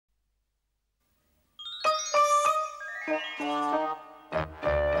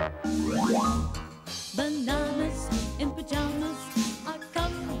Bananas in pyjamas are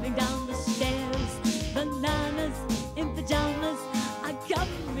coming down the stairs. Bananas in pyjamas are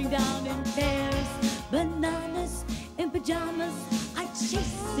coming down in pairs. Bananas in pyjamas are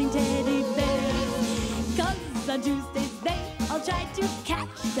chasing teddy bears. 'Cause on Tuesdays they all try to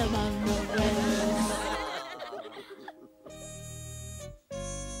catch them unawares.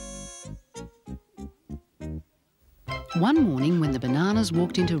 One morning when the Bananas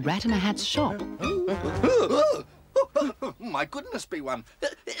walked into Rat in a Hat's shop. My goodness, B1,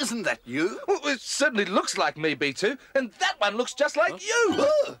 isn't that you? Well, it certainly looks like me, B2, and that one looks just like you.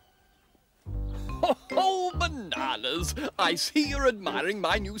 Oh, Bananas! I see you're admiring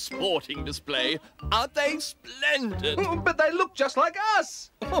my new sporting display. Aren't they splendid? But they look just like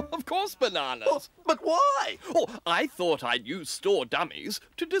us. Oh, of course, Bananas. Oh, but why? Oh, I thought I'd use store dummies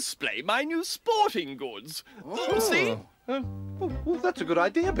to display my new sporting goods. See? Well, that's a good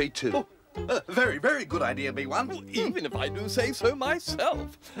idea, B2. Very, very good idea, B1. Well, even if I do say so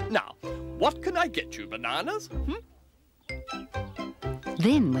myself. Now, what can I get you, Bananas?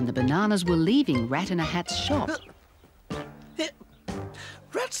 Then, when the Bananas were leaving Rat in a Hat's shop...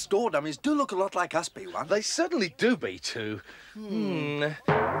 Rat store dummies do look a lot like us, B1. They certainly do, B2.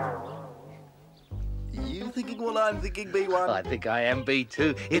 You thinking what I'm thinking, B1? I think I am,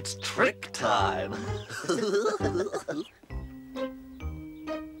 B2. It's trick time.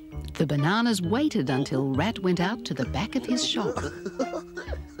 The Bananas waited until Rat went out to the back of his shop.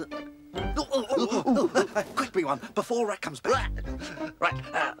 Quick, B1, before Rat comes back. Right,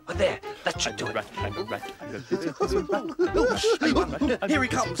 there. That should do it. I'm a rat. B1, here he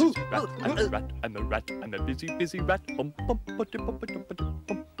comes. I'm a rat. I'm a rat. I'm a busy, busy rat.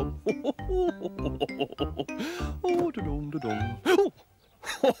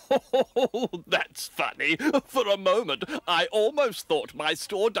 Oh, that's funny. For a moment, I almost thought my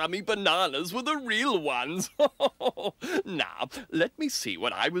store dummy Bananas were the real ones. Now, let me see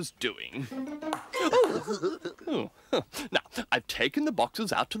what I was doing. Now, I've taken the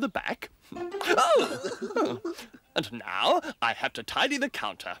boxes out to the back. And now I have to tidy the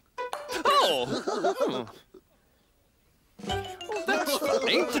counter. That's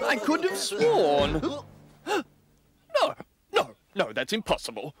funny. I could have sworn. No, that's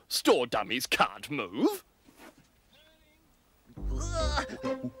impossible. Store dummies can't move.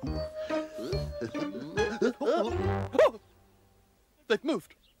 They've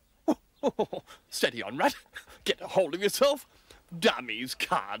moved. Steady on, Rat. Get a hold of yourself. Dummies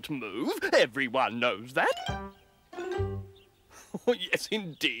can't move. Everyone knows that. Oh, yes,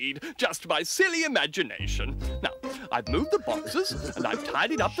 indeed. Just my silly imagination. Now, I've moved the boxes and I've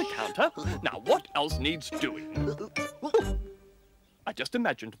tidied up the counter. Now, what else needs doing? I just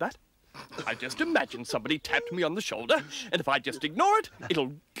imagined that. I just imagined somebody tapped me on the shoulder, and if I just ignore it,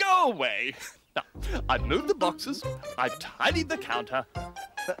 it'll go away. Now, I've moved the boxes, I've tidied the counter.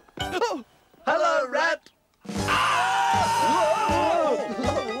 Oh, Hello, Rat.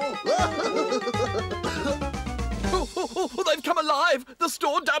 They've come alive! The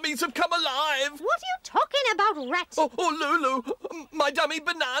store dummies have come alive! What are you talking about, Rat? Oh, Lulu, my dummy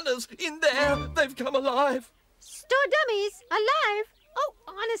Bananas, in there, they've come alive. Store dummies? Alive? Oh,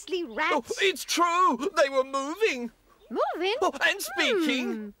 honestly, Rat. Oh, it's true, they were moving. Moving? Oh, and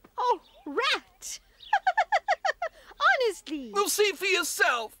speaking. Oh, Rat. Honestly. Well, see for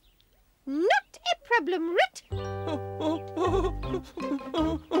yourself. Not a problem, Rat.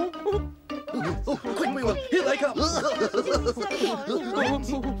 Quick, B1, here they come. Let's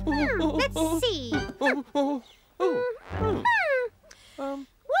see.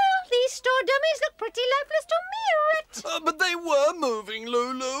 Well, these store dummies look pretty lifeless to me, Rat. But they were moving,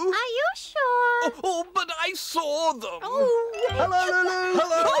 Lulu. Are you sure? Oh, but I saw them. Oh, Hello, Lulu.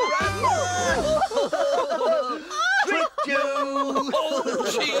 Hello, Rat. Tricked you. Oh,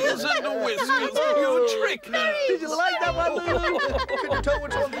 cheese and whiskers, you tricked me. Did you like that one, Lulu? Could you tell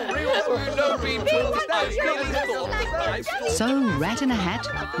which one's real? No, B2, I really thought that I saw. So Rat in a Hat,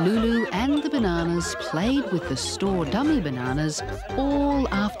 Lulu and the Bananas played with the store dummy Bananas all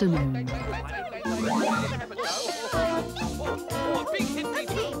afternoon.